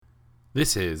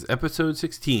This is episode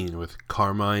 16 with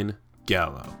Carmine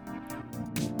Gallo.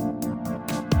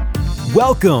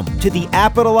 Welcome to the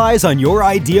Appitalize on Your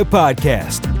Idea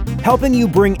podcast, helping you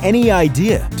bring any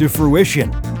idea to fruition.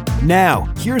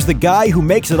 Now, here's the guy who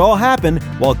makes it all happen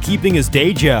while keeping his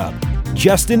day job,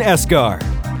 Justin Escar.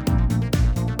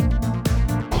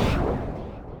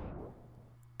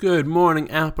 Good morning,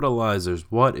 Appetalizers.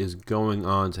 What is going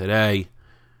on today?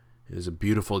 It is a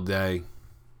beautiful day.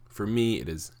 For me, it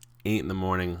is 8 in the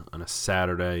morning on a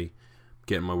Saturday,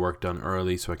 getting my work done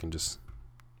early so I can just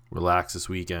relax this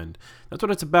weekend. That's what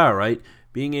it's about, right?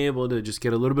 Being able to just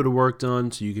get a little bit of work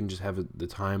done so you can just have the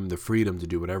time, the freedom to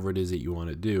do whatever it is that you want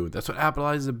to do. That's what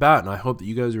Appetalize is about, and I hope that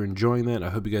you guys are enjoying that.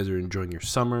 I hope you guys are enjoying your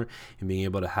summer and being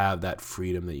able to have that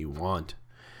freedom that you want.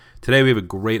 Today we have a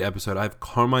great episode. I have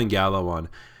Carmine Gallo on.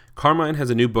 Carmine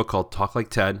has a new book called Talk Like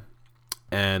TED,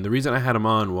 and the reason I had him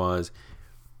on was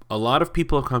a lot of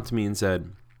people have come to me and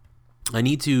said,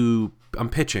 I'm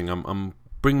pitching, I'm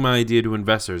bringing my idea to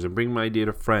investors, I'm bringing my idea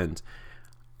to friends.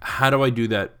 How do I do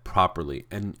that properly?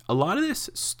 And a lot of this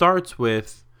starts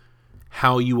with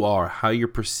how you are, how you're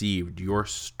perceived, your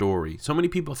story. So many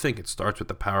people think it starts with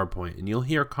the PowerPoint, and you'll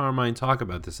hear Carmine talk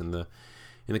about this in the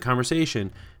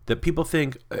conversation, that people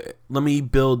think, let me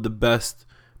build the best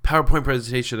PowerPoint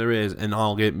presentation there is, and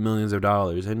I'll get millions of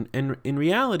dollars. And in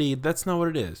reality, that's not what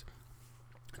it is.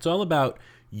 It's all about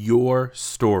your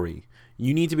story.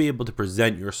 You need to be able to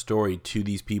present your story to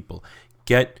these people.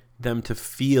 Get them to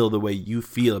feel the way you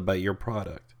feel about your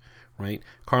product, right?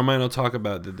 Carmine will talk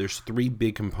about that there's 3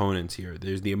 big components here.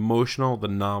 There's the emotional, the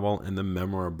novel, and the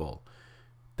memorable.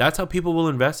 That's how people will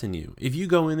invest in you. If you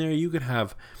go in there, you could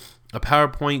have a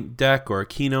PowerPoint deck or a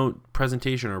keynote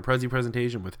presentation or a Prezi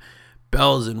presentation with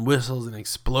bells and whistles and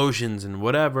explosions and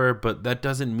whatever, but that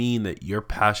doesn't mean that you're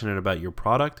passionate about your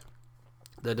product.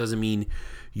 That doesn't mean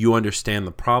you understand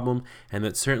the problem, and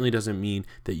that certainly doesn't mean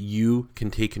that you can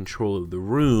take control of the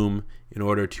room in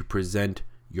order to present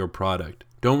your product.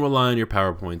 Don't rely on your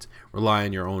PowerPoints. Rely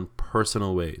on your own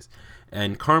personal ways.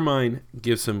 And Carmine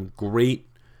gives some great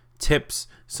tips,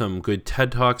 some good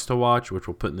TED Talks to watch, which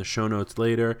we'll put in the show notes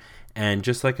later, and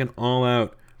just like an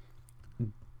all-out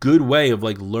good way of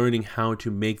like learning how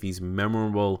to make these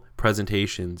memorable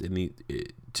presentations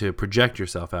to project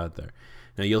yourself out there.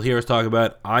 Now, you'll hear us talk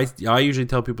about, I usually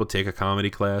tell people take a comedy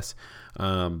class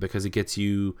because it gets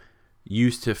you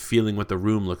used to feeling what the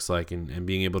room looks like and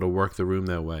being able to work the room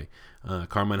that way.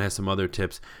 Carmine has some other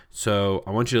tips. So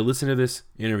I want you to listen to this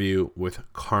interview with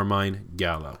Carmine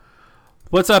Gallo.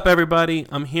 What's up, everybody?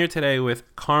 I'm here today with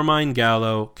Carmine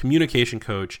Gallo, communication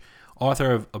coach,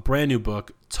 author of a brand new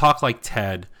book, Talk Like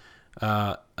TED.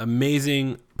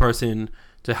 Amazing person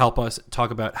to help us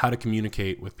talk about how to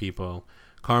communicate with people.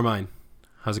 Carmine,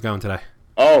 how's it going today?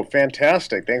 Oh,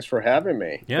 fantastic. Thanks for having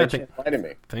me. Yeah, Thanks for inviting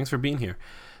me. Thanks for being here.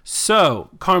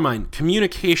 So, Carmine,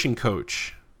 communication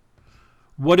coach.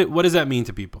 What does that mean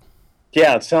to people?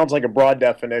 Yeah, it sounds like a broad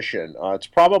definition. It's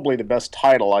probably the best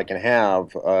title I can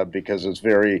have because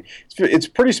it's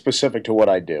pretty specific to what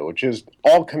I do, which is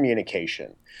all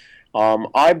communication.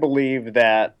 I believe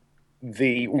that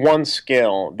the one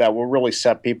skill that will really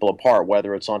set people apart,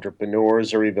 whether it's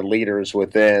entrepreneurs or even leaders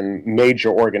within major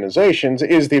organizations,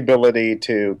 is the ability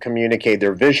to communicate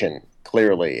their vision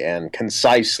clearly and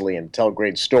concisely and tell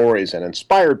great stories and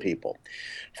inspire people.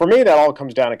 For me, that all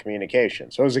comes down to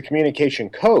communication. So as a communication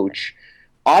coach,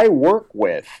 I work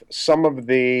with some of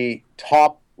the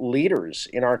top leaders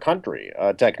in our country,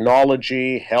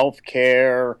 technology,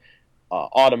 healthcare,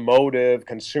 automotive,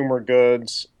 consumer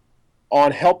goods, on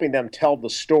helping them tell the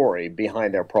story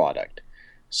behind their product.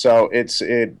 So it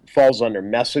falls under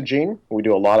messaging. We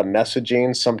do a lot of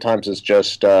messaging. Sometimes it's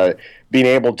just being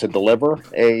able to deliver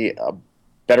a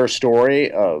better story,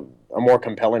 a more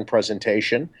compelling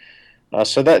presentation.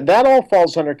 So that all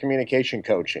falls under communication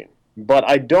coaching. But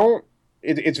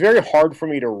it's very hard for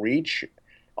me to reach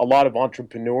a lot of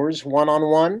entrepreneurs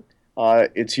one-on-one.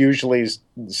 It's usually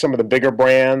some of the bigger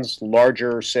brands,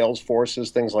 larger sales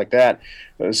forces, things like that.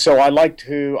 So I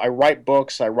write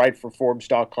books, I write for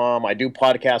Forbes.com, I do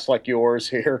podcasts like yours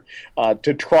here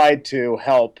to try to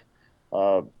help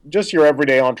just your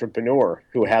everyday entrepreneur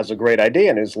who has a great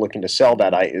idea and is looking to sell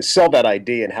that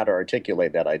idea and how to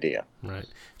articulate that idea. Right.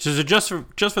 So just for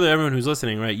everyone who's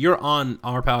listening, right? You're on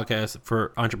our podcast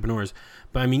for entrepreneurs,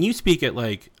 but I mean, you speak at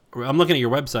I'm looking at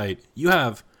your website. You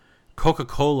have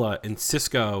Coca-Cola and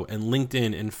Cisco and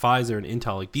LinkedIn and Pfizer and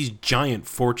Intel, like these giant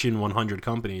Fortune 100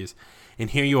 companies. And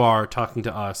here you are talking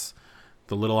to us,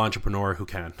 the little entrepreneur who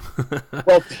can.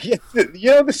 Well,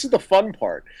 this is the fun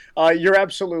part. You're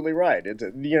absolutely right.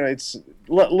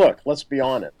 Look, let's be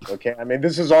honest, okay? I mean,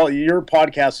 this is all, your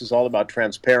podcast is all about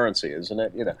transparency, isn't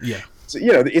it? Yeah.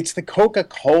 It's the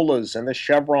Coca-Colas and the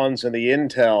Chevrons and the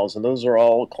Intels, and those are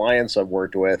all clients I've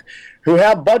worked with who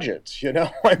have budgets, I mean,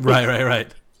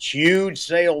 Right. huge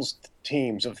sales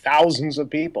teams of thousands of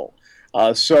people.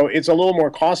 So it's a little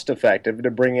more cost effective to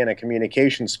bring in a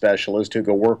communication specialist who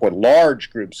go work with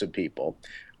large groups of people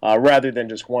rather than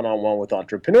just one-on-one with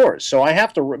entrepreneurs. So I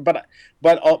have to, but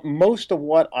most of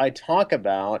what I talk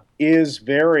about is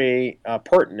very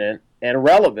pertinent and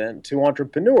relevant to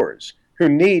entrepreneurs who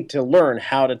need to learn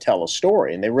how to tell a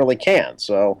story, and they really can.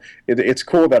 So it's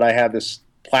cool that I have this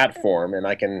platform and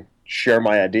I can share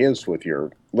my ideas with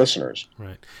your listeners.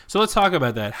 Right. So let's talk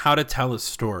about that, how to tell a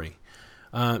story.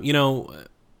 A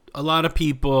lot of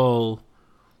people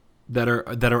that are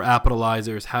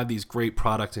Appetalizers have these great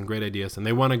products and great ideas, and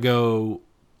they want to go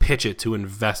pitch it to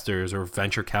investors or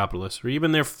venture capitalists or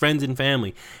even their friends and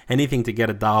family, anything to get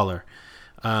a dollar.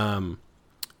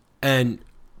 And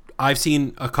I've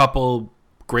seen a couple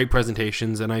great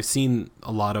presentations, and I've seen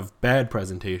a lot of bad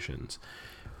presentations.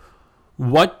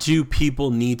 What do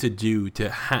people need to do to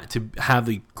have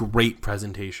the great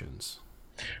presentations?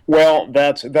 Well,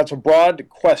 that's a broad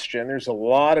question. There's a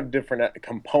lot of different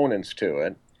components to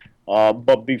it.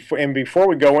 But before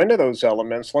we go into those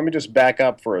elements, let me just back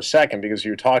up for a second, because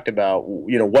you talked about,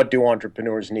 what do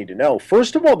entrepreneurs need to know?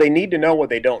 First of all, they need to know what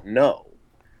they don't know.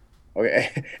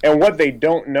 Okay, and what they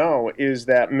don't know is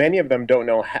that many of them don't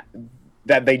know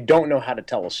that they don't know how to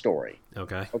tell a story.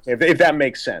 Okay, if that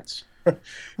makes sense.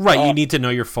 Right, you need to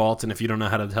know your fault, and if you don't know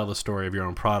how to tell the story of your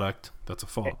own product, that's a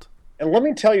fault. And let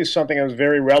me tell you something that was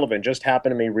very relevant, just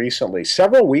happened to me recently.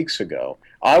 Several weeks ago,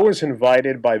 I was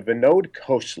invited by Vinod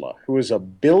Khosla, who is a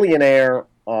billionaire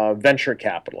venture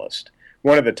capitalist,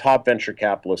 one of the top venture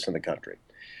capitalists in the country.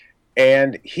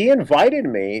 And he invited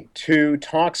me to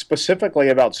talk specifically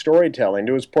about storytelling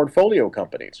to his portfolio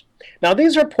companies. Now,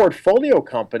 these are portfolio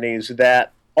companies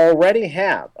that already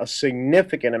have a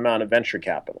significant amount of venture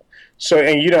capital. So,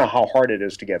 and you know how hard it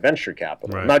is to get venture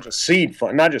capital, right. Not just seed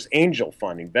fund, not just angel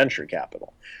funding, venture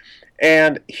capital.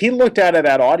 And he looked at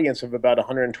that audience of about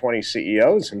 120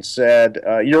 CEOs and said,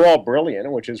 you're all brilliant,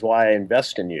 which is why I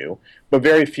invest in you, but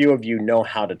very few of you know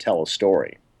how to tell a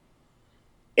story.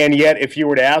 And yet, if you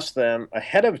were to ask them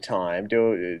ahead of time,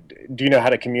 do you know how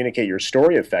to communicate your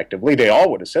story effectively? They all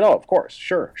would have said, oh, of course,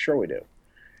 sure we do.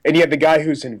 And yet the guy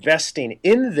who's investing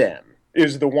in them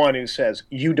is the one who says,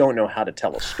 you don't know how to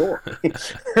tell a story.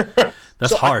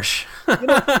 That's harsh.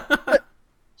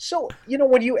 So,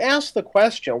 when you ask the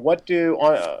question, what do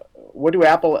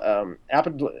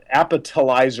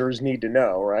appetizers need to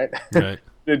know, right? Right.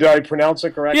 Did I pronounce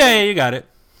it correctly? Yeah, you got it.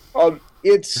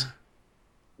 It's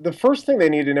the first thing they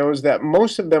need to know is that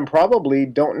most of them probably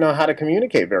don't know how to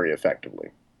communicate very effectively.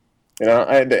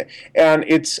 And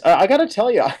it's I got to tell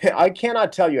you, I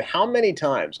cannot tell you how many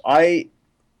times I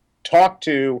talk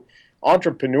to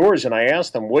entrepreneurs and I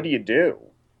ask them, what do you do?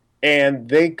 And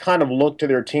they kind of look to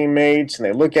their teammates and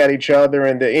they look at each other,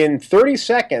 and in 30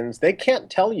 seconds, they can't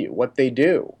tell you what they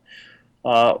do,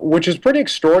 which is pretty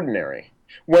extraordinary.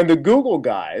 When the Google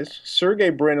guys,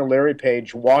 Sergey Brin and Larry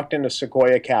Page, walked into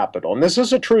Sequoia Capital, and this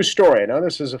is a true story, I know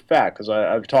this is a fact because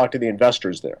I've talked to the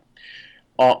investors there,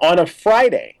 on a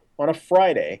Friday,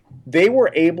 they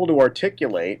were able to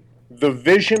articulate the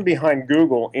vision behind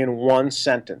Google in one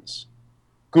sentence.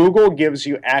 Google gives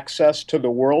you access to the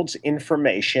world's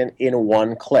information in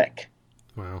one click.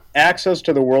 Wow. Access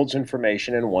to the world's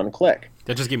information in one click.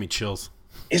 That just gave me chills.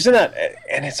 Isn't that?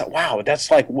 And it's wow,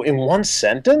 that's like in one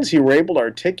sentence you were able to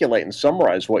articulate and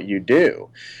summarize what you do.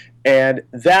 And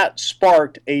that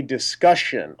sparked a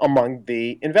discussion among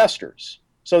the investors.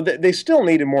 So they still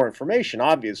needed more information,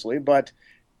 obviously, but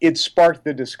it sparked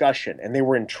the discussion, and they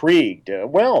were intrigued.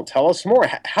 Well, tell us more.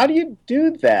 How do you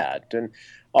do that? And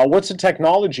what's the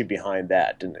technology behind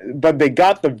that? But they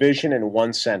got the vision in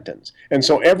one sentence. And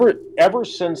so ever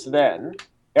since then,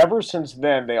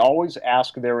 they always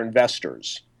ask their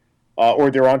investors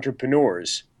or their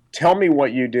entrepreneurs, tell me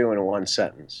what you do in one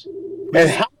sentence.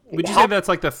 Would you say that's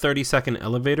like the 30-second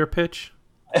elevator pitch?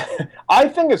 I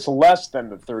think it's less than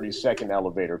the 30-second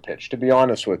elevator pitch, to be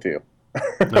honest with you.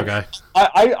 Okay.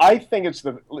 I think it's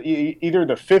either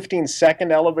the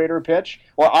 15-second elevator pitch,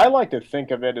 or I like to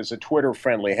think of it as a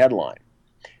Twitter-friendly headline.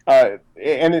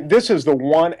 And this is the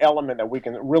one element that we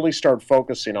can really start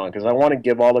focusing on, because I want to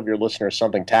give all of your listeners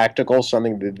something tactical,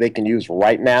 something that they can use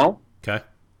right now. Okay.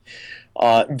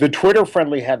 The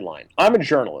Twitter-friendly headline. I'm a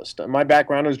journalist. My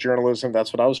background is journalism.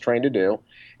 That's what I was trained to do.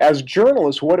 As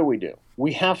journalists, what do?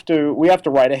 We have to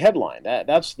write a headline.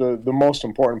 That's the most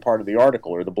important part of the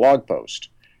article or the blog post,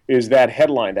 is that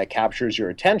headline that captures your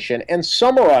attention and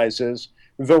summarizes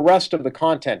the rest of the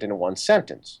content in one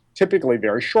sentence, typically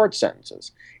very short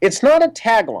sentences. It's not a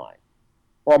tagline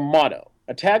or a motto.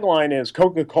 A tagline is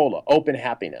Coca-Cola, open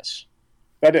happiness.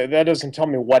 That doesn't tell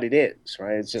me what it is,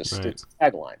 right? It's just It's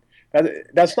a tagline.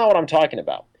 That's not what I'm talking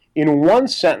about. In one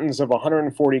sentence of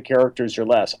 140 characters or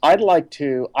less, I'd like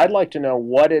to know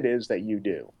what it is that you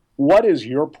do. What is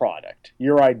your product,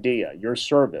 your idea, your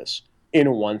service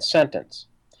in one sentence?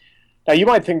 Now, you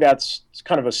might think that's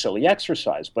kind of a silly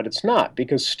exercise, but it's not,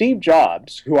 because Steve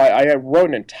Jobs, who I wrote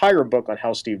an entire book on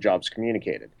how Steve Jobs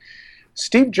communicated,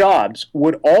 Steve Jobs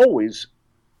would always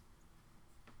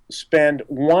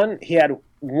he had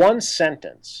one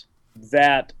sentence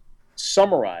that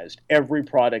summarized every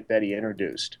product that he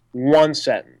introduced. One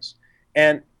sentence.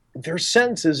 And there's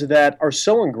sentences that are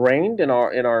so ingrained in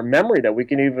our memory that we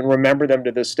can even remember them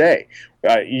to this day.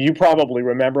 You probably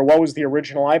remember, what was the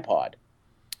original iPod?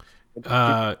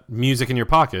 Music in your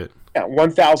pocket. Yeah,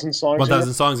 1,000 songs.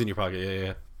 1,000 songs in your pocket.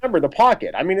 Yeah. Remember the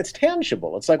pocket. I mean, it's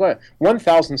tangible. It's like, what,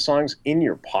 1,000 songs in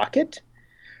your pocket?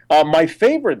 My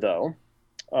favorite, though,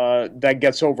 that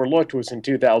gets overlooked was in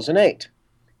 2008.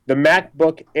 The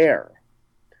MacBook Air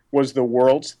was the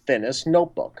world's thinnest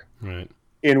notebook. Right.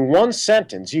 In one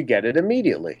sentence, you get it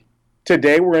immediately.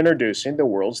 Today, we're introducing the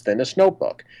world's thinnest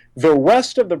notebook. The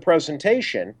rest of the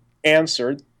presentation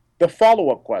answered the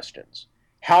follow-up questions.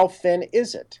 How thin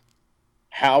is it?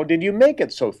 How did you make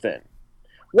it so thin?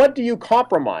 What do you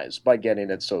compromise by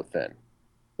getting it so thin?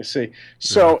 You see,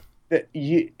 so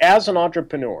as an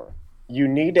entrepreneur, you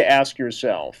need to ask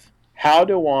yourself, how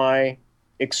do I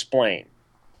explain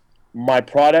my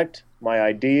product, my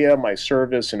idea, my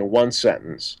service in one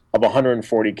sentence of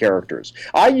 140 characters?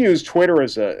 I use Twitter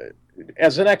as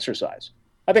an exercise.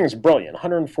 I think it's brilliant,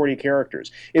 140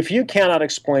 characters. If you cannot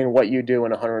explain what you do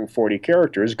in 140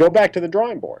 characters, go back to the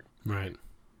drawing board. Right.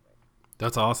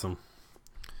 That's awesome.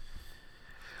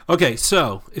 Okay,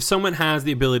 so if someone has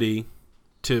the ability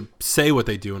to say what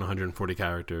they do in 140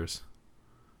 characters,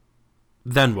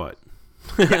 then what?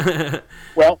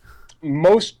 Well,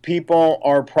 most people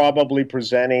are probably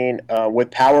presenting with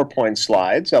PowerPoint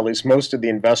slides. At least most of the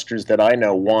investors that I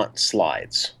know want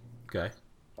slides. Okay.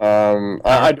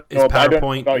 I don't know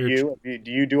about you.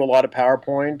 Do you do a lot of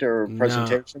PowerPoint or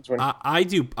presentations? No, I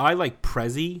do. I like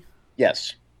Prezi.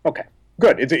 Yes. Okay.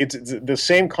 Good. It's the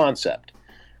same concept.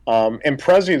 And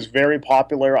Prezi is very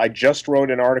popular. I just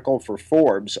wrote an article for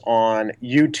Forbes on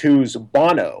U2's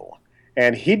Bono,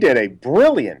 and he did a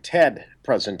brilliant TED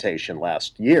presentation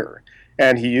last year,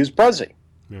 and he used Prezi.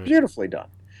 Right. Beautifully done.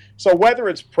 So whether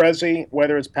it's Prezi,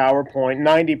 whether it's PowerPoint,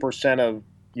 90% of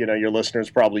your listeners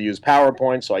probably use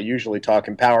PowerPoint, so I usually talk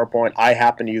in PowerPoint. I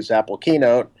happen to use Apple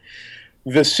Keynote.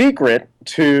 The secret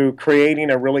to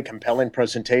creating a really compelling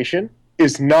presentation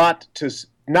is not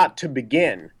to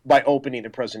begin by opening the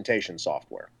presentation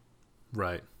software.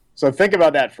 Right. So think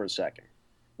about that for a second.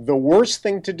 The worst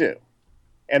thing to do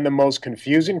and the most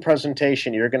confusing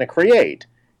presentation you're going to create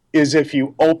is if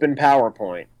you open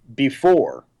PowerPoint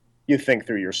before you think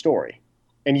through your story.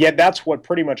 And yet that's what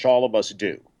pretty much all of us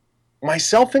do.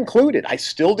 Myself included. I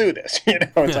still do this.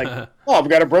 It's like, I've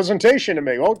got a presentation to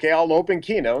make. Okay, I'll open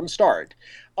Keynote and start.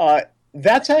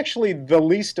 That's actually the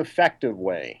least effective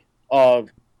way of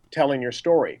telling your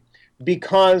story,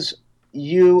 because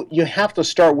you have to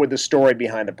start with the story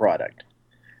behind the product.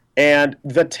 And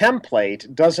the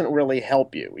template doesn't really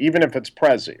help you, even if it's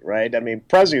Prezi, right? I mean,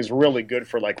 Prezi is really good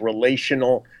for like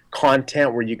relational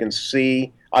content where you can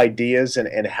see ideas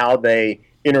and how they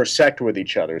intersect with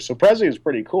each other. So Prezi is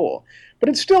pretty cool, but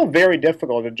it's still very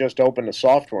difficult to just open the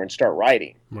software and start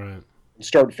writing. Right.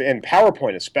 In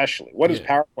PowerPoint especially. What does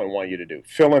PowerPoint want you to do?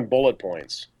 Fill in bullet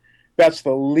points. That's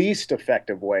the least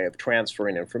effective way of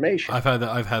transferring information. I've had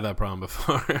that problem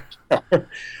before.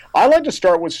 I like to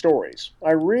start with stories.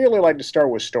 I really like to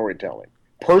start with storytelling.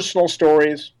 Personal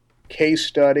stories, case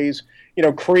studies,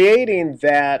 creating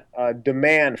that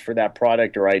demand for that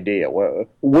product or idea.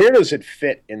 Where does it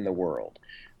fit in the world?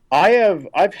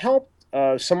 I've helped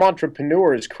some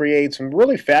entrepreneurs create some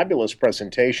really fabulous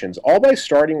presentations, all by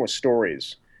starting with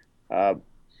stories.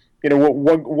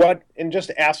 And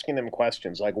just asking them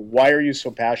questions like, why are you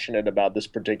so passionate about this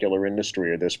particular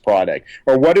industry or this product?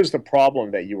 Or what is the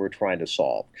problem that you were trying to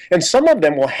solve? And some of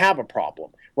them will have a problem,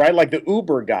 right? Like the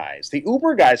Uber guys. The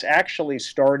Uber guys actually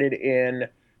started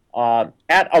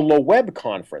at a Le Web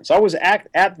conference. I was at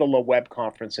the Le Web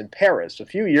conference in Paris a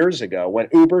few years ago when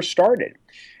Uber started.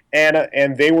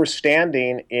 and they were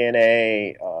standing in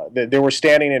they were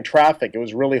standing in traffic. It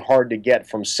was really hard to get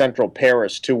from central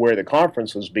Paris to where the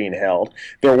conference was being held.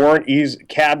 There weren't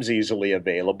cabs easily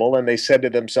available, and they said to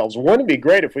themselves, wouldn't it be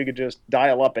great if we could just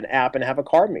dial up an app and have a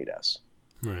car meet us?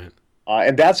 Right.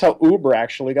 And that's how Uber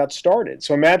actually got started.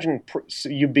 So imagine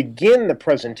you begin the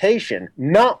presentation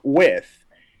not with,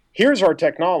 here's our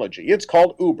technology. It's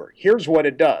called Uber. Here's what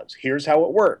it does. Here's how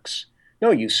it works.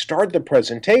 No, you start the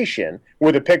presentation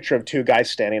with a picture of two guys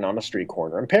standing on a street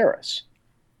corner in Paris.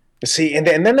 See, and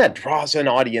then that draws an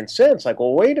audience in. It's like,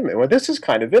 well, wait a minute. Well, this is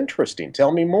kind of interesting.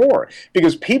 Tell me more.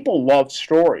 Because people love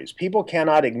stories. People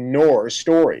cannot ignore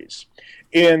stories.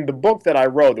 In the book that I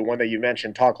wrote, the one that you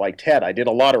mentioned, Talk Like TED, I did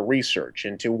a lot of research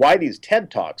into why these TED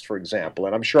Talks, for example,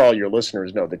 and I'm sure all your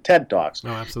listeners know the TED Talks. Oh,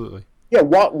 absolutely. Yeah,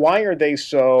 why are they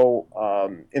so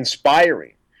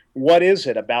inspiring? What is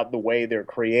it about the way they're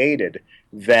created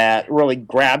that really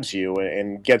grabs you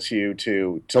and gets you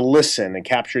to listen and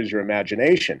captures your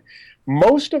imagination?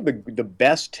 Most of the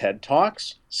best TED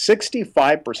Talks,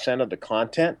 65% of the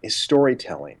content is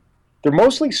storytelling. They're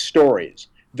mostly stories.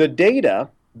 The data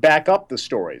back up the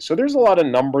stories. So there's a lot of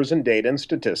numbers and data and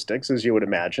statistics, as you would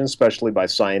imagine, especially by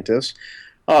scientists.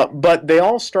 But they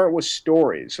all start with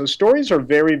stories. So stories are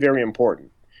very, very important.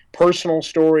 Personal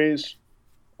stories,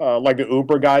 like the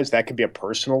Uber guys, that could be a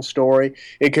personal story.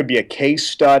 It could be a case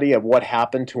study of what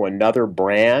happened to another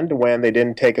brand when they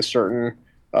didn't take a certain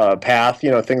path,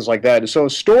 things like that. So a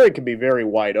story can be very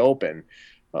wide open.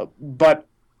 But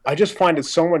I just find it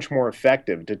so much more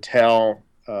effective to tell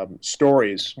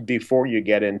stories before you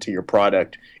get into your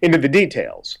product, into the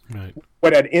details. Right.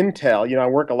 But at Intel, I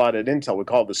work a lot at Intel, we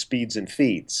call it the speeds and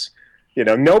feeds.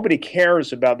 Nobody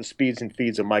cares about the speeds and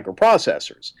feeds of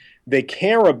microprocessors. They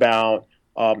care about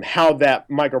how that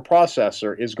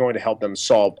microprocessor is going to help them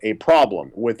solve a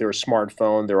problem with their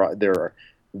smartphone,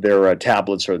 their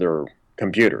tablets, or their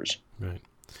computers. Right.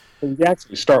 And you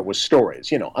actually start with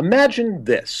stories. Imagine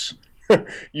this.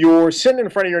 You're sitting in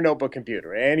front of your notebook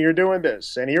computer, and you're doing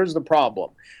this, and here's the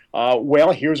problem.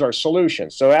 Well, here's our solution.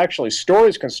 So actually,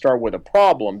 stories can start with a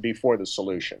problem before the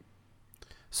solution.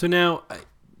 So now,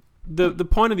 the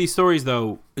point of these stories,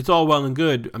 though, it's all well and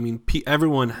good. I mean,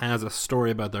 everyone has a story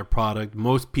about their product.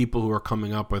 Most people who are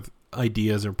coming up with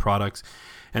ideas or products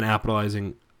and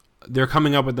capitalizing, they're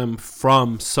coming up with them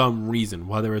from some reason,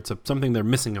 whether it's something they're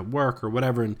missing at work or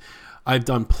whatever. And I've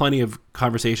done plenty of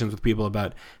conversations with people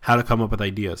about how to come up with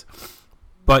ideas.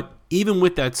 But even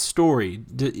with that story,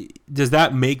 does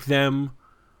that make them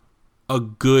a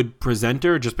good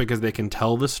presenter just because they can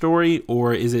tell the story,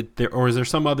 or is there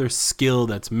some other skill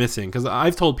that's missing? Because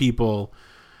I've told people,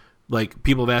 like,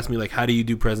 people have asked me, like, how do you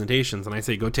do presentations? And I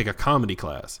say, go take a comedy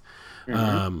class.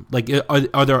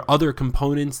 Mm-hmm. Are there other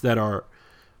components that are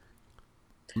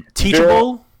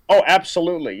teachable? Oh,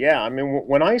 absolutely. Yeah. I mean,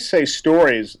 when I say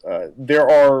stories, there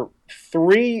are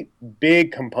three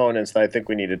big components that I think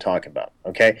we need to talk about.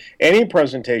 Okay. Any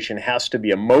presentation has to be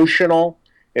emotional.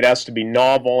 It has to be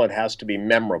novel. It has to be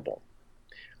memorable.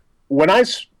 When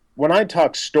I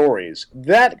talk stories,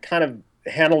 that kind of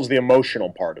handles the emotional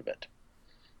part of it.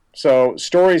 So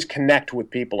stories connect with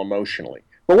people emotionally.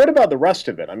 But what about the rest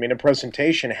of it? I mean, a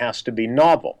presentation has to be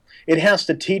novel. It has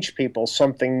to teach people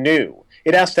something new.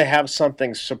 It has to have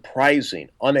something surprising.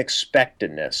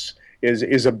 Unexpectedness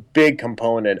is a big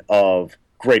component of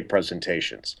great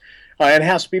presentations. It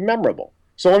has to be memorable.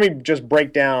 So let me just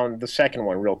break down the second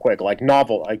one real quick. Like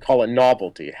novel, I call it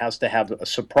novelty. It has to have a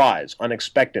surprise,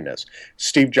 unexpectedness.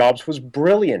 Steve Jobs was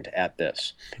brilliant at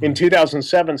this. In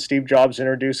 2007, Steve Jobs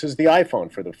introduces the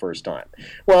iPhone for the first time.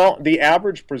 Well, the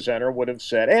average presenter would have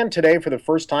said, and today for the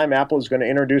first time, Apple is going to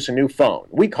introduce a new phone.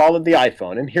 We call it the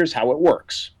iPhone, and here's how it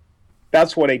works.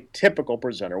 That's what a typical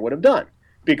presenter would have done,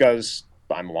 because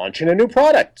I'm launching a new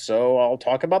product, so I'll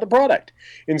talk about the product.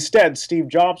 Instead, Steve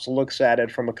Jobs looks at it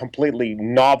from a completely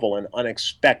novel and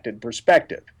unexpected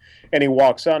perspective. And he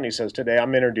walks out and he says, today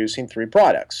I'm introducing three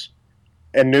products.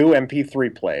 A new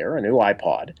MP3 player, a new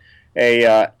iPod,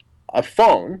 a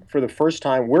phone, for the first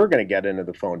time we're going to get into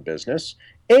the phone business,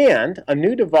 and a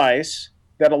new device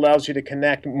that allows you to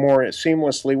connect more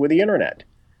seamlessly with the internet.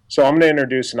 So I'm going to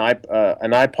introduce an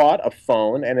iPod, a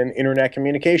phone, and an internet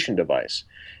communication device.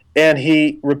 And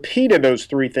he repeated those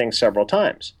three things several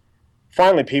times.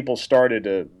 Finally, people started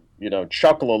to,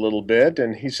 chuckle a little bit,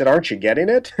 and he said, aren't you getting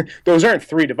it? Those aren't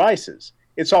three devices.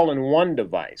 It's all in one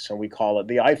device, and we call it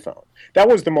the iPhone. That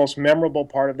was the most memorable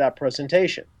part of that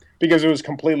presentation because it was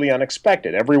completely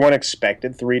unexpected. Everyone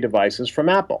expected three devices from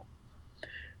Apple.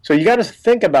 So you got to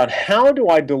think about, how do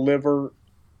I deliver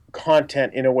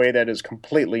content in a way that is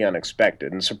completely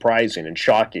unexpected and surprising and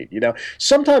shocking.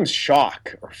 Sometimes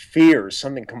shock or fear,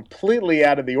 something completely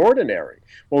out of the ordinary,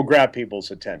 will grab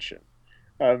people's attention.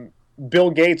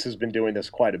 Bill Gates has been doing this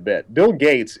quite a bit. Bill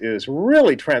Gates is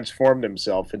really transformed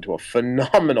himself into a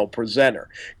phenomenal presenter.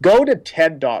 Go to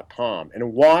TED.com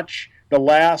and watch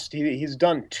he's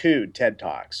done 2 TED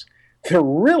Talks. They're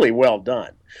really well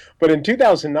done. But in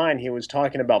 2009, he was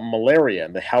talking about malaria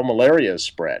and how malaria is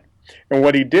spread. And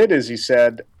what he did is he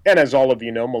said, and as all of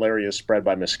you know, malaria is spread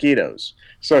by mosquitoes.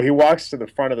 So he walks to the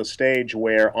front of the stage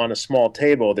where on a small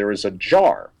table there is a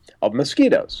jar of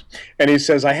mosquitoes. And he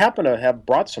says, I happen to have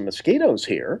brought some mosquitoes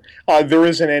here. There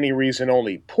isn't any reason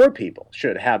only poor people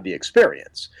should have the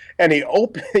experience. And he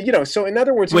opened, so in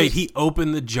other words... Wait, he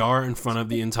opened the jar in front of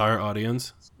the entire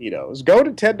audience? Mosquitoes. Go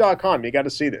to TED.com. You got to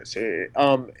see this.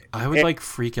 I would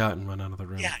freak out and run out of the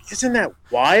room. Yeah, isn't that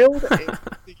wild?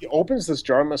 He opens this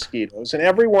jar of mosquitoes,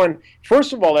 and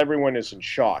first of all, everyone is in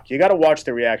shock. You got to watch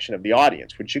the reaction of the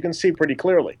audience, which you can see pretty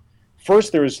clearly.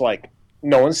 First, there's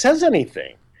no one says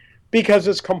anything because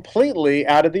it's completely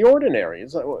out of the ordinary.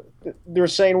 It's they're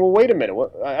saying, well, wait a minute.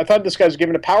 I thought this guy was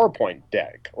giving a PowerPoint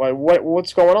deck.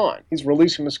 What's going on? He's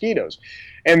releasing mosquitoes.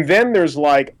 And then there's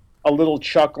a little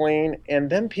chuckling, and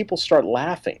then people start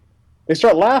laughing. They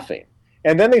start laughing,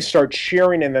 and then they start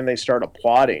cheering, and then they start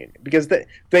applauding because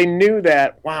they knew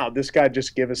that, wow, this guy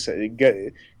just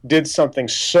did something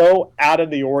so out of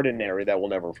the ordinary that we'll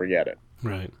never forget it.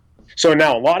 Right. So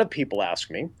now a lot of people ask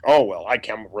me, oh, well, I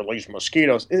can't release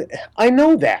mosquitoes. I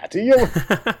know that. You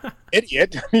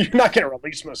idiot. You're not going to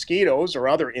release mosquitoes or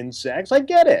other insects. I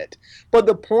get it. But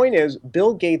the point is,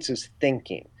 Bill Gates is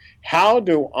thinking, how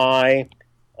do I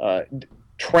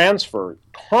transfer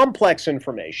complex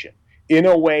information in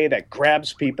a way that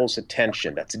grabs people's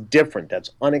attention, that's different,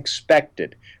 that's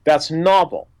unexpected, that's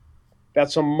novel,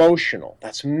 that's emotional,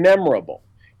 that's memorable.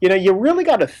 You really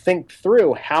got to think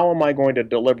through, how am I going to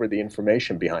deliver the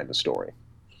information behind the story?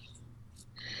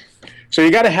 So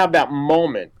you got to have that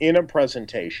moment in a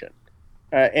presentation.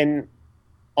 And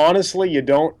honestly,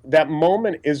 that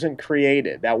moment isn't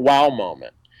created, that wow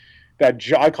moment.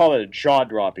 I call it a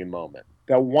jaw-dropping moment.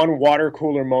 That one water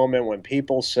cooler moment when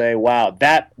people say, wow,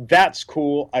 that's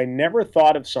cool. I never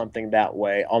thought of something that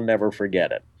way. I'll never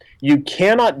forget it. You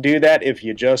cannot do that if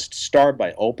you just start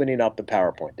by opening up the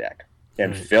PowerPoint deck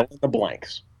and fill in the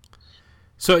blanks.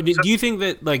 So do you think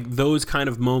that those kind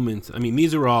of moments, I mean,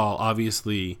 these are all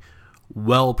obviously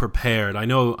well prepared. I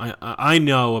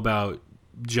know about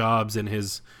Jobs and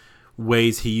his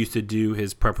ways he used to do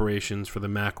his preparations for the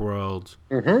Macworld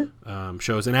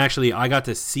shows. And actually,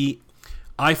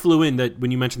 I flew in, that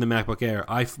when you mentioned the MacBook Air,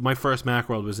 my first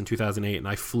Macworld was in 2008, and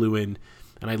I flew in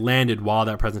and I landed while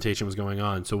that presentation was going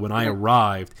on. So when I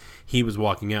arrived, he was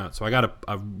walking out. So I got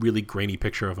a really grainy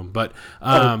picture of him. But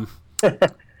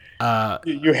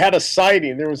you had a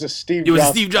sighting. There was a Steve Jobs. It was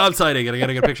a Steve Jobs sighting, and I got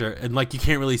to get a picture. And you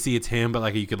can't really see it's him,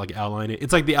 but you could outline it.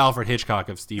 It's like the Alfred Hitchcock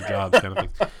of Steve Jobs kind of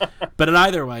thing. But in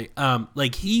either way,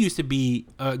 he used to be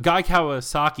Guy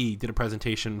Kawasaki did a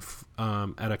presentation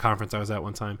at a conference I was at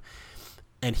one time.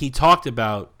 And he talked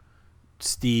about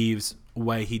Steve's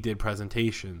way he did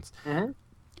presentations. Mm-hmm.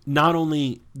 Not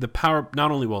only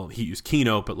he used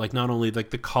Keynote, but not only the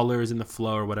colors and the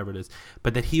flow or whatever it is,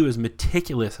 but that he was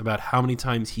meticulous about how many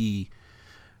times he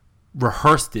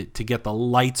rehearsed it to get the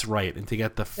lights right and to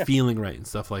get the feeling right and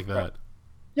stuff like that. Right.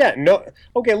 Yeah. No.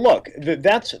 Okay. Look,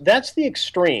 that's the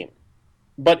extreme,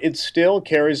 but it still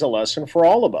carries a lesson for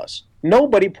all of us.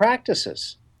 Nobody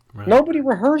practices. Right. Nobody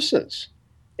rehearses.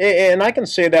 And I can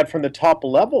say that from the top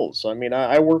levels. I mean,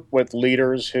 I work with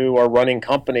leaders who are running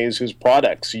companies whose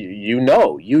products you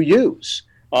use,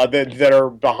 that are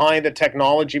behind the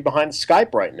technology behind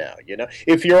Skype right now.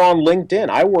 If you're on LinkedIn,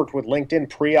 I worked with LinkedIn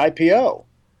pre-IPO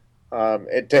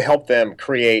to help them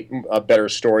create better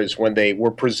stories when they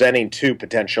were presenting to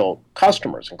potential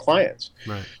customers and clients.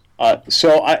 Right.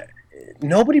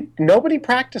 Nobody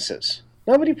practices.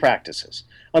 Nobody practices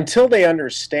until they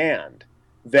understand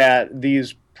that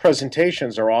these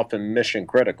presentations are often mission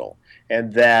critical,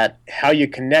 and that how you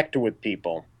connect with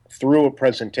people through a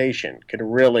presentation can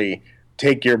really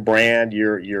take your brand,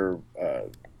 your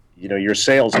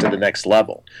sales to the next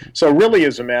level. So it really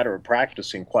is a matter of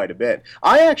practicing quite a bit.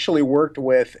 I actually worked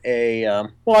with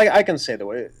I can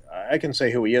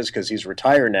say who he is because he's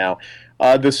retired now.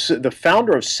 The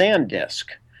founder of SanDisk.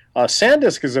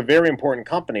 SanDisk is a very important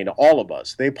company to all of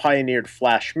us. They pioneered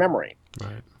flash memory.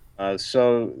 Right.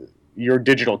 So your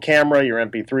digital camera, your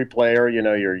MP3 player,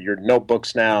 your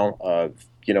notebooks now.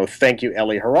 Thank you,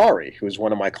 Eli Harari, who is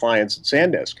one of my clients at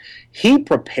SanDisk. He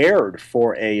prepared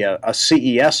for a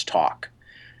CES talk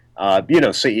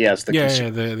CES.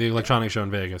 The electronics show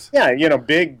in Vegas. Yeah,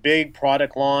 big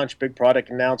product launch, big product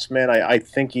announcement. I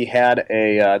think he had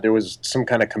there was some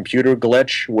kind of computer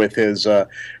glitch with his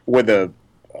with a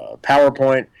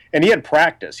PowerPoint, and he had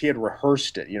practice. He had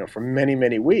rehearsed it, for many,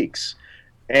 many weeks.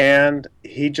 And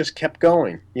he just kept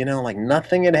going, like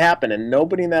nothing had happened, and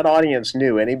nobody in that audience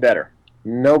knew any better.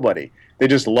 Nobody. They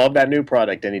just loved that new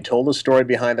product, and he told the story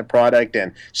behind the product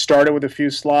and started with a few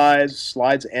slides.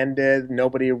 Slides ended.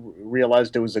 Nobody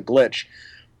realized it was a glitch.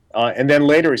 And then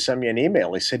later he sent me an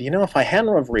email. He said, if I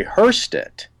hadn't have rehearsed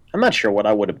it, I'm not sure what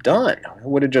I would have done. I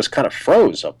would have just kind of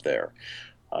froze up there.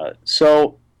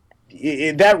 So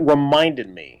that reminded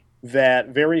me that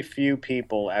very few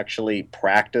people actually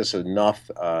practice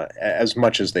enough as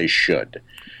much as they should.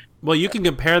 Well, you can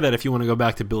compare that if you want to go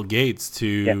back to Bill Gates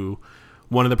to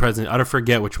one of the I don't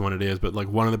forget which one it is, but like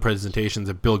one of the presentations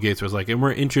that Bill Gates was like, and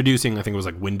we're introducing, I think it was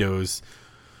like Windows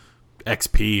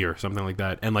XP or something like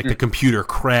that, and like the computer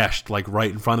crashed like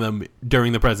right in front of them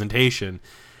during the presentation.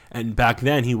 And back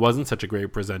then he wasn't such a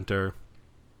great presenter,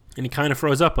 and he kind of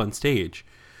froze up on stage.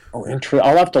 Oh, interesting.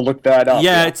 I'll have to look that up.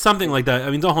 Yeah, it's something like that. I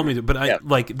mean, don't hold me to it, but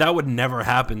like that would never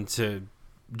happen to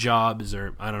Jobs,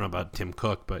 or I don't know about Tim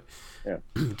Cook, but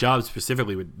Jobs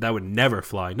specifically that would never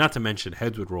fly. Not to mention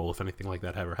heads would roll if anything like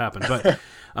that ever happened. But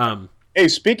hey,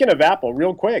 speaking of Apple,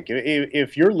 real quick,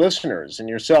 if your listeners and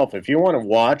yourself, if you want to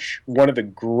watch one of the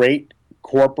great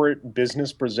corporate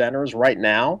business presenters right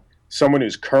now, someone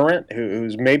who's current,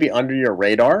 who's maybe under your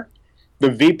radar,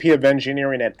 the VP of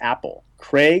Engineering at Apple,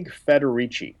 Craig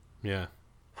Federici. Yeah.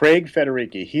 Craig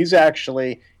Federici.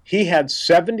 He had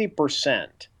 70%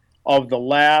 of the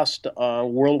last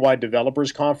Worldwide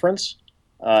Developers Conference,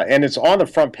 and it's on the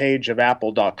front page of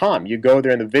Apple.com. You go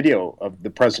there, and the video of the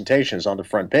presentation is on the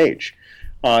front page.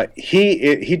 He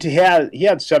had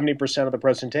 70% of the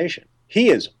presentation. He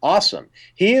is awesome.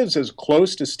 He is as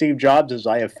close to Steve Jobs as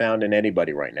I have found in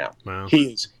anybody right now. Wow.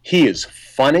 He is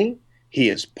funny. He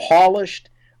is polished.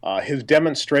 His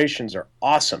demonstrations are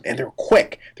awesome, and they're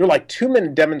quick. They're like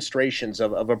 2-minute demonstrations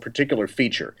of a particular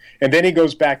feature. And then he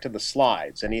goes back to the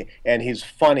slides, and he's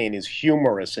funny, and he's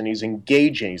humorous, and he's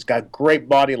engaging. He's got great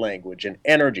body language and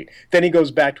energy. Then he goes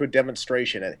back to a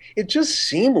demonstration, and it's just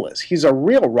seamless. He's a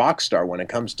real rock star when it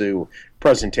comes to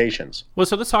presentations. Well,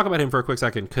 so let's talk about him for a quick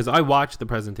second, because I watched the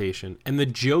presentation, and the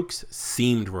jokes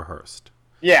seemed rehearsed.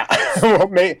 Yeah.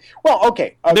 Okay.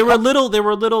 They were a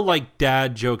little like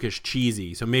dad jokish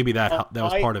cheesy, so maybe that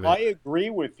was part of it. I agree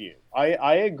with you.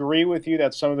 I agree with you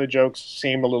that some of the jokes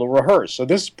seem a little rehearsed. So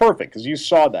this is perfect because you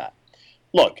saw that.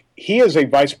 Look, he is a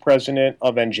vice president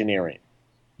of engineering.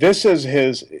 He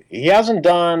hasn't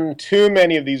done too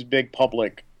many of these big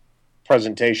public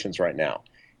presentations right now.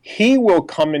 He will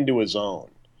come into his own.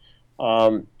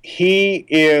 He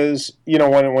is,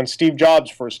 when Steve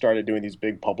Jobs first started doing these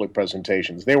big public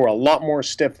presentations, they were a lot more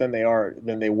stiff than they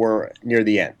were near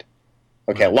the end.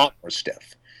 Okay, a lot more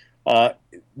stiff.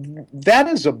 That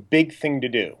is a big thing to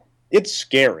do. It's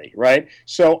scary, right?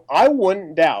 So I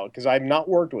wouldn't doubt, because I've not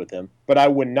worked with him, but I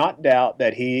would not doubt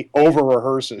that he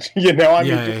over-rehearses.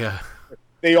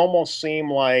 They almost seem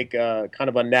like kind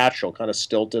of unnatural, kind of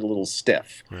stilted, a little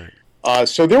stiff. Right.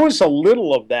 So there was a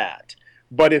little of that.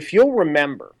 But if you'll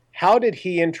remember, how did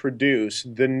he introduce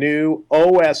the new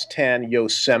OS X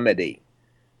Yosemite?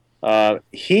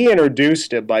 He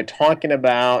introduced it by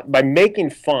making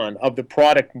fun of the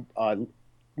product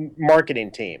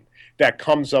marketing team that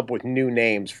comes up with new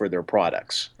names for their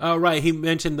products. Oh, right. He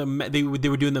mentioned they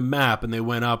were doing the map, and they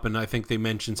went up, and I think they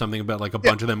mentioned something about like a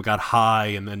bunch of them got high,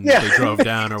 and then they drove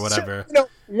down or whatever. So,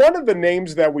 one of the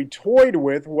names that we toyed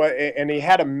with, and he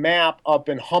had a map up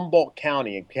in Humboldt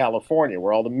County in California,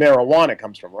 where all the marijuana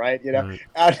comes from, right? Right.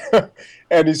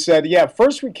 And he said,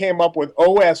 first we came up with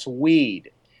OS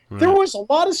Weed. Right. There was a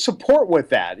lot of support with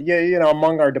that,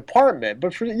 among our department,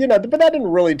 but but that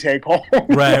didn't really take hold.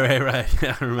 Right.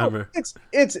 Yeah, I remember.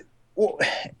 The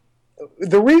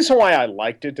reason why I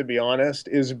liked it, to be honest,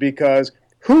 is because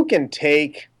who can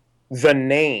take the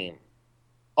name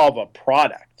of a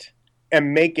product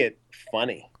and make it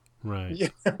funny,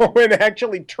 right? And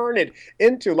actually turn it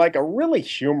into like a really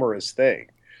humorous thing.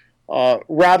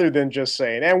 Rather than just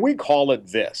saying, and we call it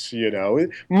this,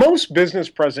 Most business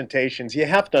presentations, you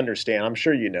have to understand, I'm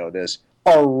sure you know this,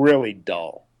 are really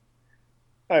dull.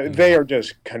 They are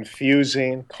just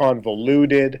confusing,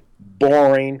 convoluted,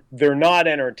 boring. They're not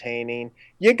entertaining.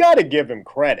 You got to give them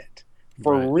credit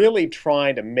for really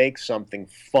trying to make something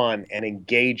fun and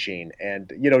engaging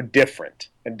and, different.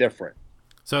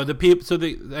 So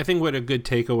I think what a good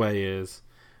takeaway is,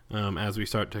 as we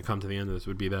start to come to the end of this,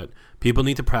 would be that people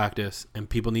need to practice, and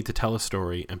people need to tell a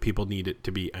story, and people need it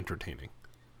to be entertaining.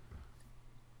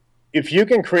 if you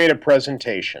can create a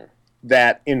presentation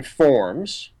that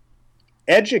informs,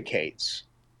 educates,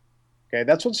 okay,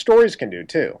 that's what stories can do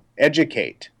too.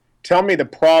 Educate. Tell me the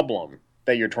problem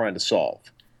that you're trying to solve.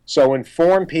 So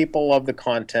inform people of the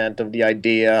content, of the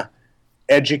idea,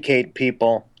 educate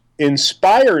people,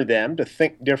 inspire them to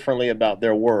think differently about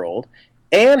their world,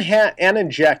 and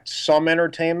inject some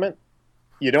entertainment.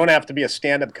 You don't have to be a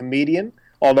stand-up comedian,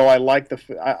 although I like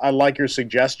your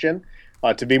suggestion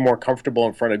to be more comfortable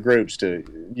in front of groups, to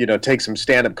take some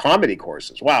stand-up comedy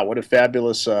courses. Wow, what a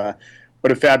fabulous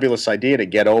idea to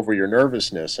get over your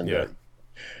nervousness and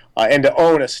to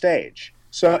own a stage.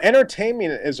 So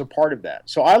entertainment is a part of that.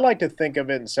 So I like to think of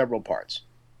it in several parts.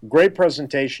 Great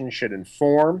presentation should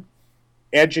inform,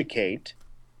 educate,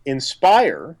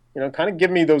 inspire, kind of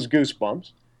give me those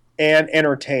goosebumps, and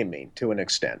entertain me to an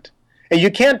extent. And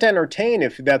you can't entertain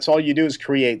if that's all you do is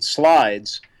create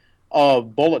slides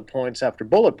of bullet points after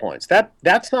bullet points.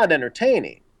 That's not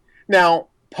entertaining. Now,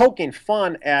 poking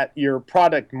fun at your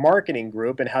product marketing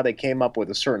group and how they came up with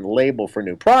a certain label for a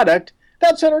new product,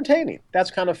 that's entertaining.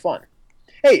 That's kind of fun.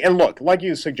 Hey, and look, like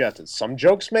you suggested, some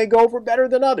jokes may go over better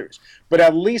than others, but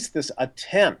at least this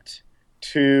attempt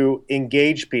to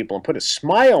engage people and put a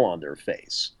smile on their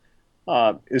face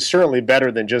is certainly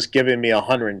better than just giving me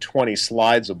 120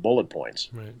 slides of bullet points.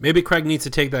 Right. Maybe Craig needs to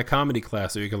take that comedy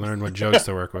class so you can learn what jokes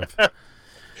to work with.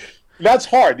 That's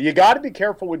hard. You got to be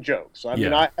careful with jokes. I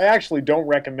mean, I actually don't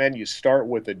recommend you start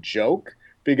with a joke,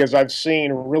 because I've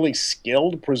seen really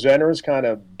skilled presenters kind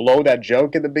of blow that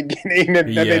joke at the beginning,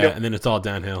 and then it's all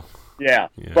downhill. Yeah,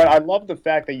 but I love the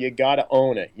fact that you got to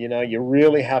own it. You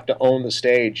really have to own the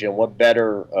stage, and what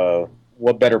better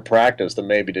practice than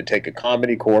maybe to take a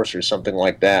comedy course or something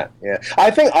like that. Yeah, I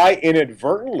think I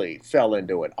inadvertently fell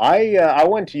into it. I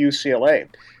went to UCLA,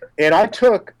 and I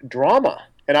took drama.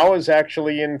 And I was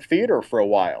actually in theater for a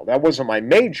while. That wasn't my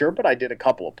major, but I did a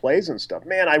couple of plays and stuff.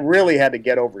 Man, I really had to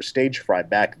get over stage fright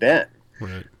back then.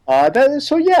 Right.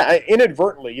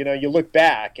 Inadvertently, you look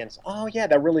back and oh yeah,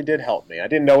 that really did help me. I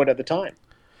didn't know it at the time.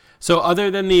 So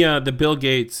other than the Bill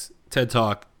Gates TED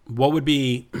Talk, what would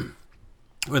be,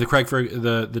 or the Craig for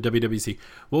the WWC,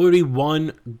 what would be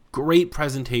one great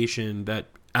presentation that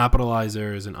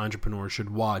Appleizers and entrepreneurs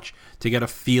should watch to get a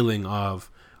feeling of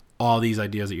all these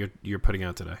ideas that you're putting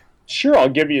out today? Sure, I'll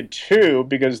give you two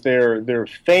because they're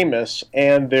famous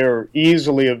and they're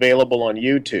easily available on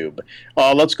YouTube.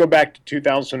 Let's go back to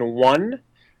 2001.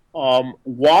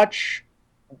 Watch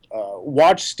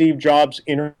Steve Jobs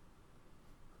introduce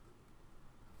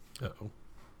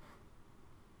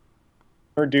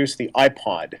the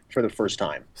iPod for the first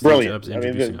time. Brilliant. I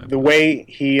mean, the way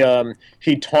he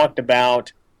talked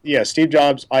about Steve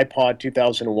Jobs iPod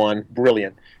 2001.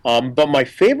 Brilliant. But my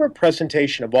favorite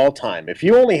presentation of all time, if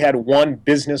you only had one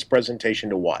business presentation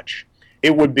to watch,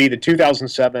 it would be the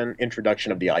 2007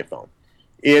 introduction of the iPhone.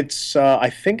 It's I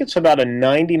think it's about a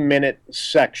 90-minute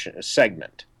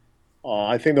segment.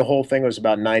 I think the whole thing was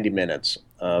about 90 minutes.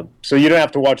 So you don't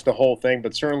have to watch the whole thing,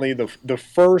 but certainly the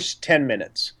first 10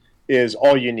 minutes is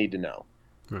all you need to know.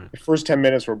 Right. The first 10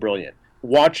 minutes were brilliant.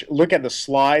 Look at the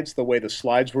slides, the way the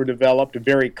slides were developed,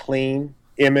 very clean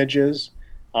images.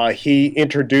 He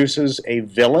introduces a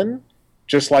villain,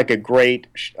 just like a great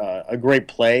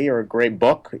play or a great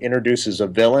book introduces a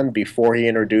villain before he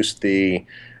introduced the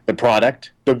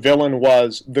product. The villain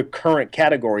was the current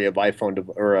category of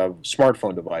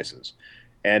smartphone devices,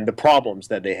 and the problems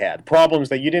that they had, problems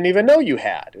that you didn't even know you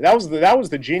had. That was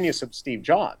the genius of Steve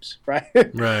Jobs, right?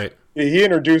 Right. He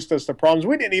introduced us to problems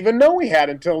we didn't even know we had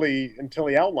until he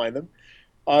outlined them.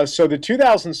 So the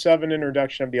 2007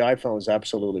 introduction of the iPhone was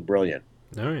absolutely brilliant.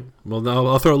 All right. Well,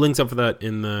 I'll throw links up for that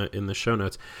in the show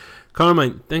notes.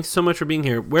 Carmine, thanks so much for being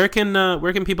here. Where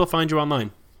can people find you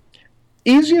online?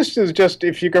 Easiest is just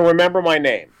if you can remember my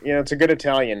name. It's a good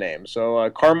Italian name. So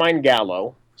Carmine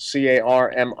Gallo,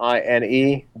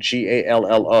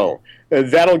 CarmineGallo.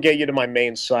 That'll get you to my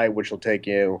main site, which will take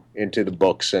you into the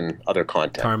books and other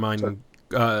content. Carmine,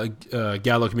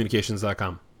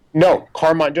 GalloCommunications.com. No,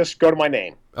 Carmine. Just go to my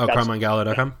name. Oh,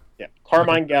 CarmineGallo.com? Yeah,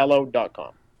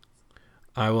 CarmineGallo.com.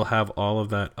 I will have all of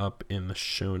that up in the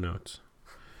show notes.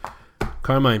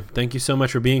 Carmine, thank you so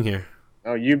much for being here.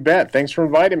 Oh, you bet. Thanks for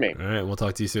inviting me. All right, we'll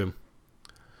talk to you soon.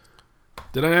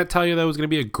 Did I not tell you that was going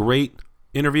to be a great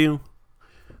interview?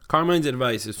 Carmine's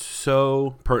advice is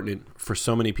so pertinent for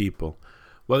so many people.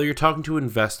 Whether you're talking to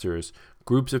investors,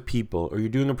 groups of people, or you're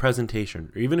doing a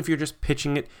presentation, or even if you're just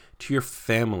pitching it to your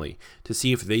family to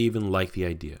see if they even like the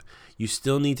idea, you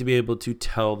still need to be able to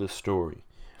tell the story.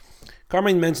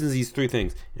 Carmine mentions these three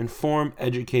things: inform,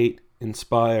 educate,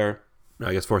 inspire,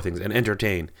 4 things, and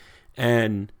entertain.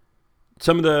 And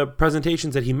some of the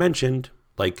presentations that he mentioned,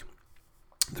 like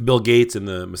the Bill Gates and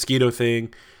the mosquito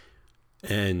thing,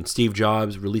 and Steve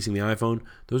Jobs releasing the iPhone,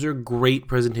 those are great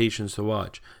presentations to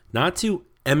watch. Not to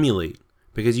emulate,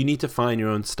 because you need to find your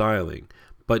own styling,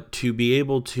 but to be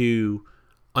able to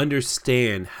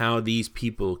understand how these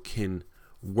people can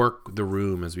work the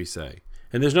room, as we say.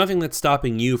 And there's nothing that's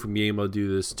stopping you from being able to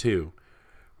do this too.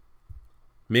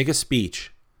 Make a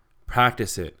speech.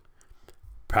 Practice it.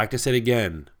 Practice it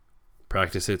again.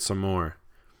 Practice it some more.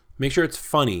 Make sure it's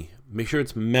funny. Make sure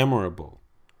it's memorable.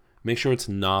 Make sure it's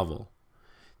novel.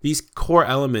 These core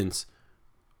elements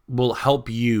will help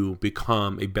you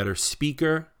become a better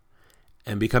speaker,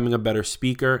 and becoming a better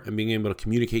speaker and being able to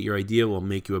communicate your idea will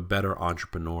make you a better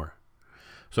entrepreneur.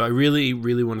 So I really,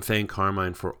 really want to thank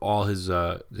Carmine for all his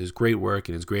great work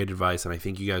and his great advice, and I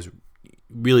think you guys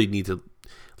really need to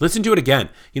listen to it again.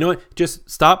 You know what? Just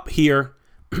stop here,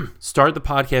 start the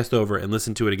podcast over, and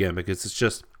listen to it again, because it's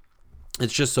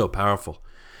just so powerful.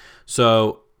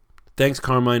 So thanks,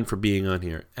 Carmine, for being on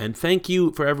here. And thank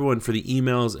you for everyone for the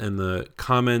emails and the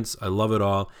comments. I love it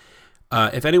all.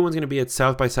 If anyone's going to be at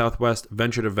South by Southwest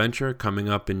Venture to Venture coming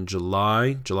up in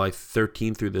July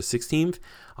 13th through the 16th,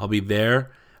 I'll be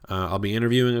there. I'll be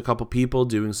interviewing a couple people,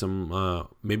 doing some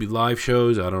maybe live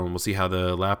shows. I don't know. We'll see how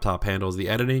the laptop handles the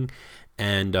editing.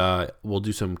 And we'll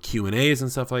do some Q&As and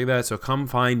stuff like that. So come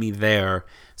find me there,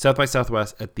 South by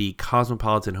Southwest at the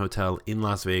Cosmopolitan Hotel in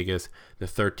Las Vegas, the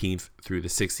 13th through the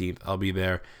 16th. I'll be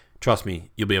there. Trust me,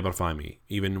 you'll be able to find me,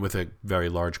 even with a very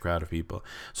large crowd of people.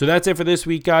 So that's it for this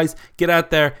week, guys. Get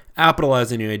out there,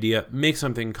 capitalize on your idea, make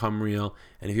something come real.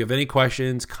 And if you have any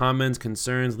questions, comments,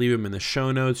 concerns, leave them in the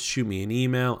show notes. Shoot me an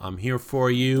email. I'm here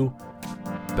for you.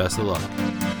 Best of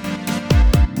luck.